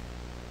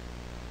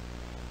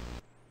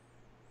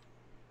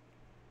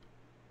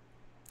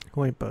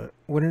 Wait, but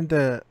wouldn't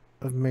that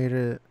have made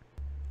it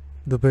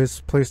the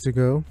best place to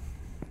go?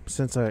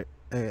 Since I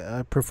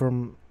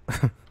perform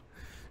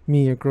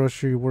me, a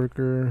grocery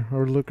worker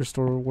or liquor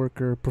store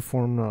worker,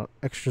 perform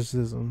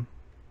exorcism.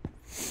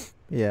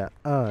 Yeah,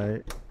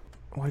 alright.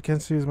 Oh, I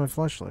can't see my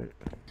flashlight.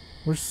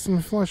 Where's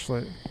my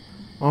flashlight?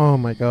 Oh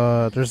my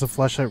god, there's a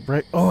flashlight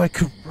right. Oh, I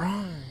could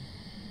run.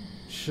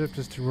 Shift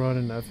is to run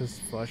and F is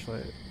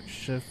flashlight.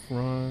 Shift,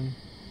 run.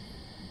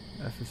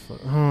 F is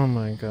flashlight. Oh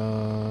my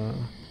god.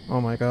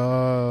 Oh my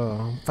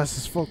god. I'm fast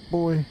as fuck,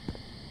 boy.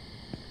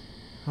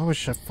 I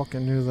wish I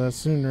fucking knew that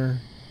sooner.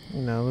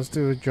 You know, let's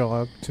do a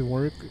jog to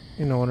work.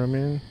 You know what I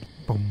mean?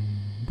 Boom,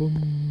 boom,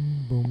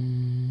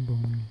 boom,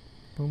 boom,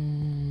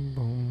 boom,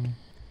 boom.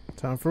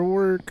 Time for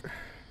work.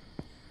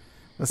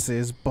 Let's see,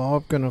 is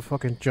Bob gonna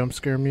fucking jump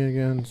scare me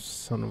again?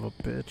 Son of a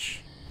bitch.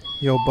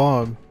 Yo,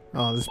 Bob.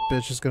 Oh, this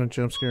bitch is gonna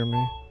jump scare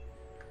me.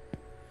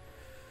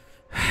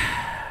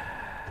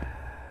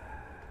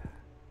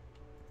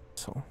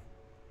 So.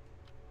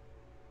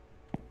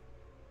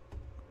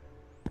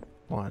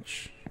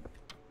 Watch.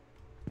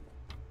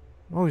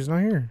 Oh, he's not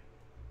here.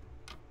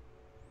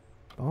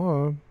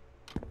 Bob.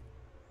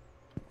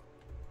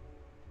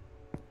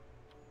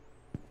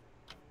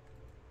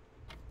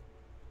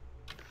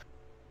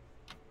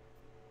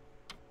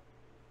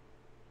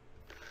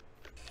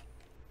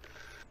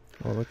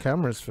 Well, the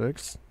camera's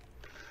fixed.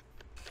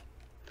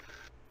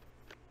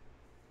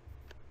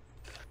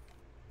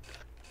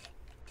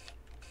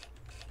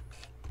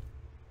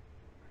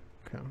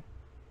 Okay.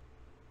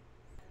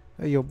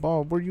 Hey, yo,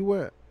 Bob, where you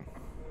at?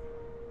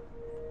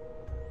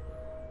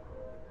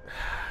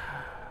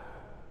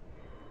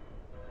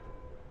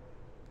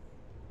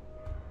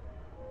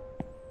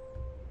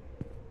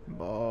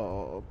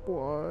 Bob,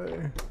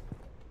 why?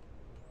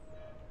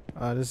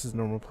 This is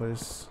normal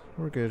place.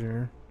 We're good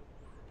here.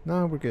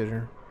 No, we're good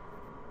here.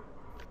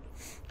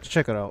 Let's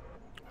check it out.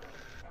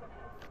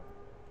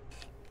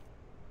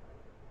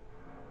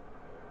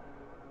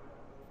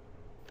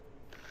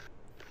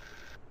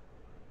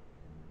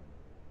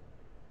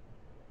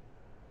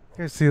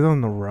 You guys see that on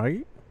the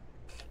right?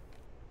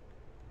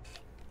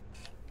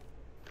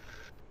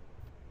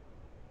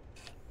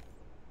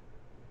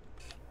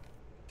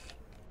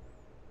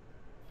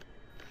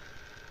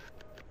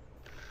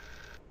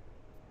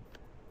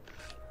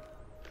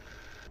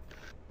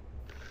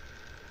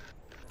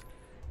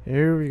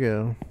 Here we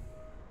go.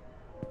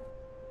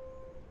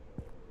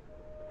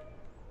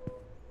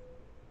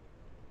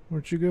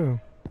 Where'd you go?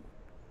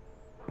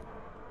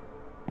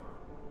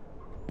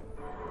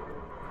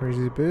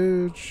 Crazy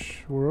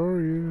bitch, where are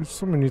you?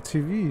 So many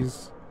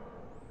TVs.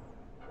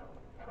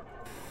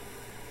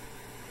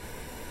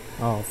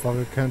 Oh fuck,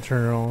 I can't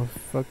turn it off.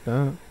 Fuck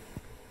that.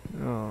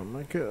 Oh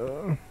my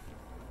god.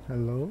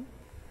 Hello?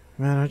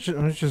 Man, I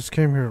just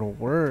came here to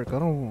work. I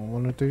don't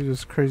want to do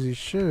this crazy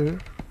shit.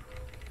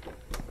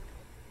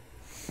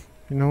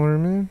 You know what I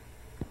mean?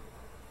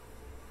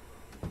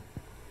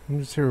 I'm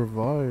just here to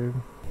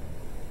vibe.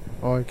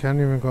 Oh, I can't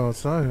even go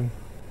outside.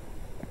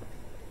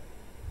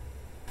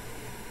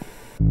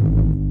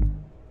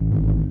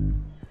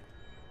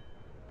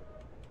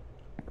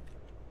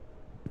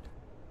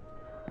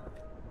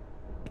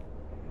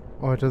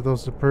 Oh, I thought that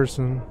was the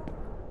person.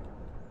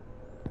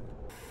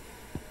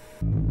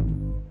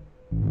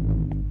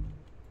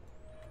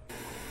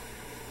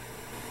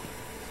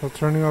 Stop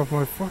turning off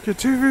my fucking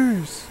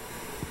TVs!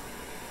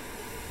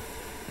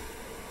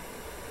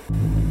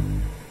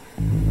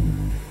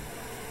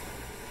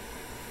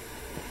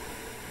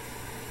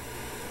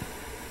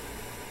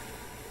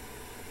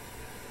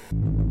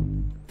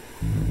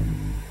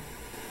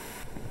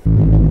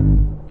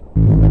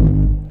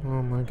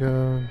 Oh my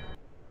god.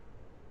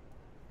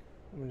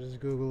 Let me just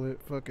Google it.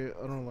 Fuck it.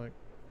 I don't like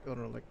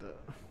that.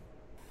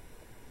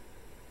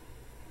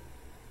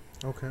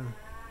 Okay.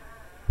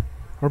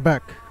 We're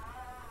back.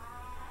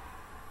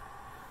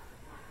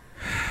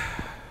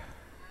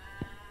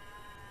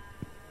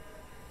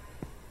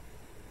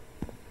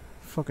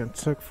 Fucking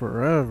took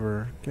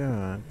forever.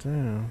 God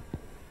damn.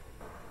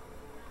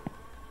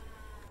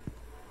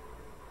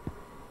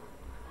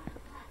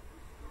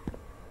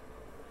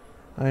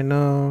 I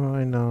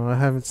know. I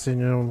haven't seen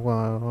you in a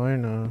while.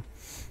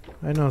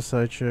 I know,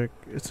 side chick.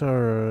 It's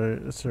alright.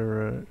 It's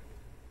alright.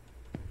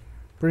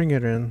 Bring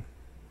it in.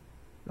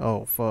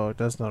 Oh, fuck.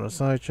 That's not a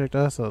side chick.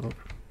 That's a...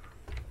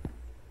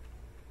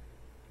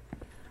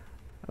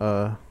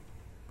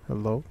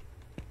 Hello?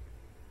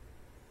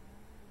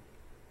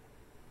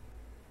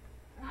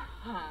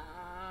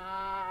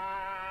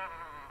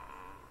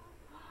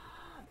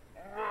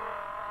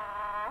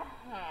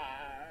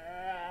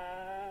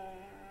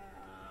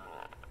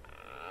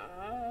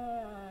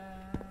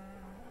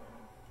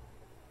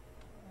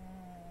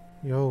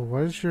 Yo,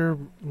 why is your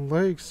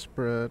leg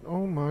spread?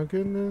 Oh my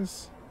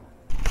goodness.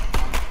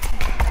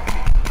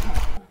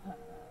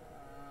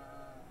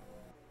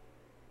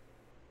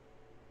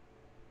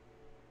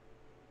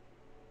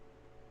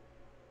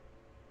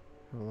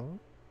 Hello?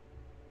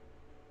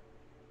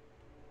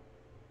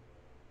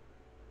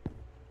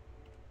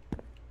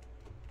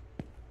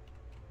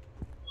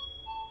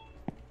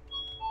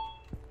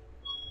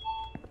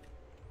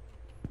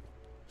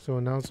 So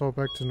now it's all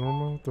back to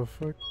normal? What the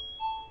fuck?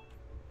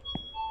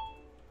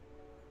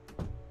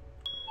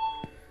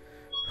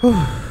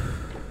 Oh.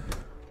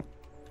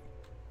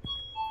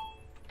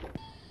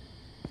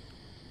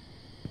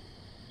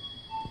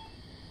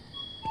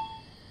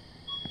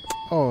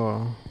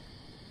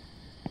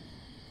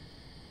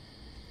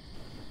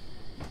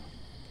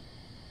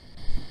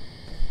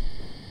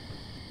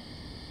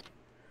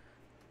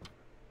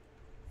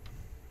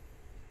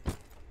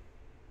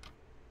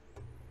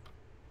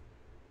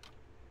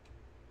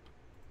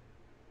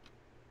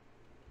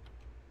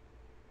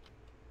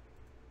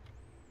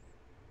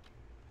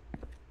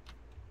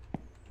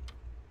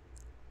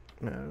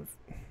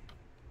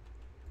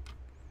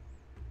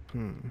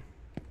 Man.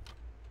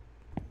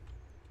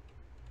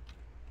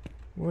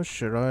 What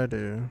should I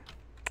do?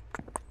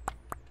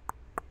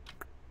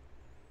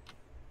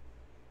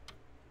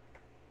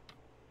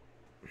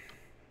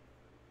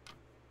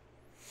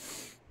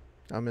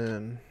 I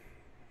mean,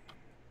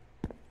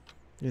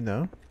 you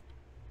know.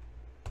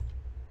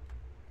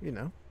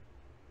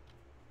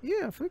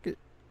 Yeah, fuck it.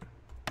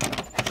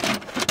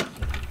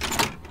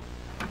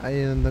 I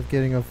end up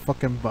getting a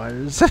fucking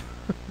virus.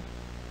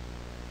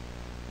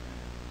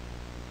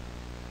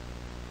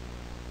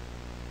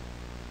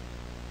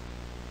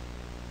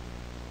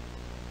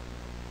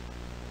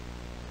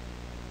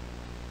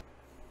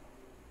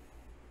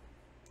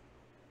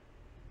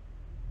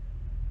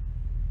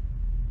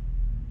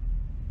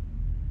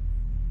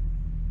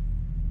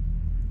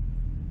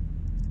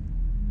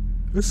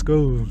 Let's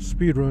go,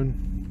 speed run.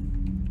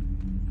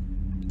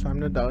 Time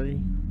to die.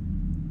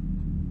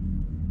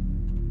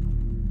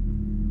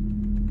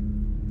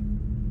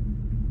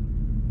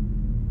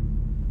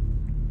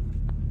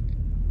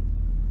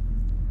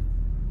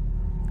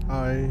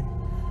 I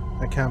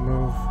can't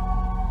move.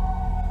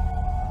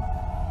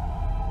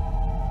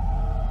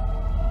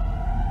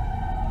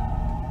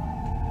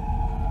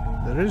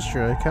 That is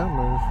true, I can't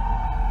move.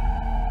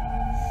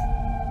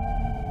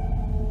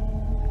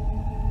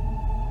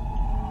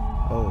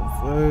 Oh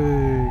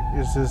fuck,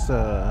 is this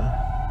a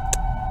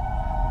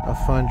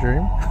fun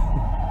dream? Oh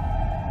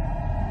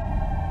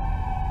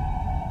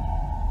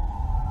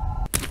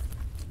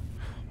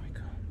my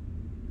god.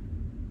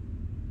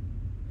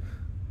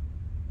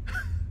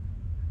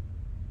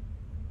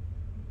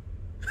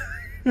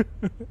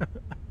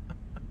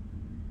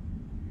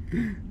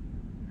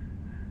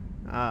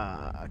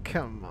 Ah,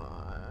 come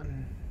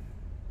on.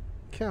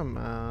 Come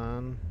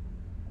on.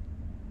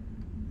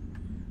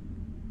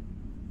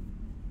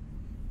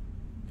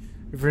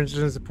 If you're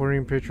interested in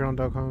supporting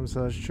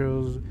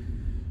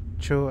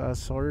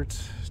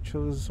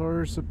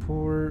patreon.com/chillasart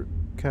support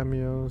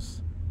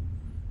cameos.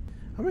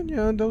 I mean,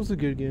 yeah, that was a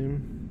good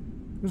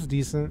game. It was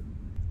decent.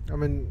 I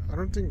mean,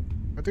 I think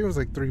it was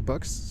like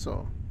 $3,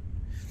 so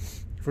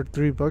for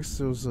 $3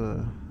 it was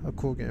a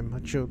cool game,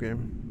 a chill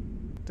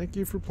game. Thank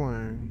you for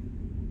playing.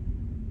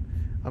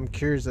 I'm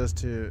curious as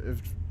to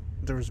if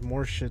there was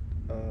more shit,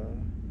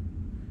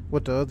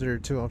 what the other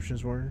two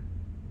options were.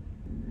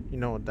 You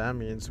know what that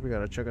means, we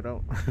gotta check it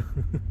out.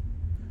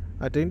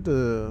 I think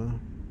the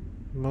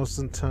most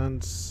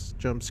intense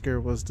jump scare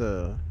was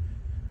the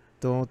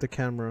one with the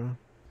camera.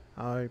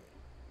 I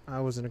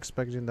wasn't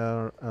expecting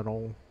that at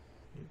all.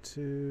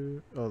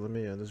 YouTube. Oh, let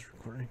me end this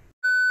recording.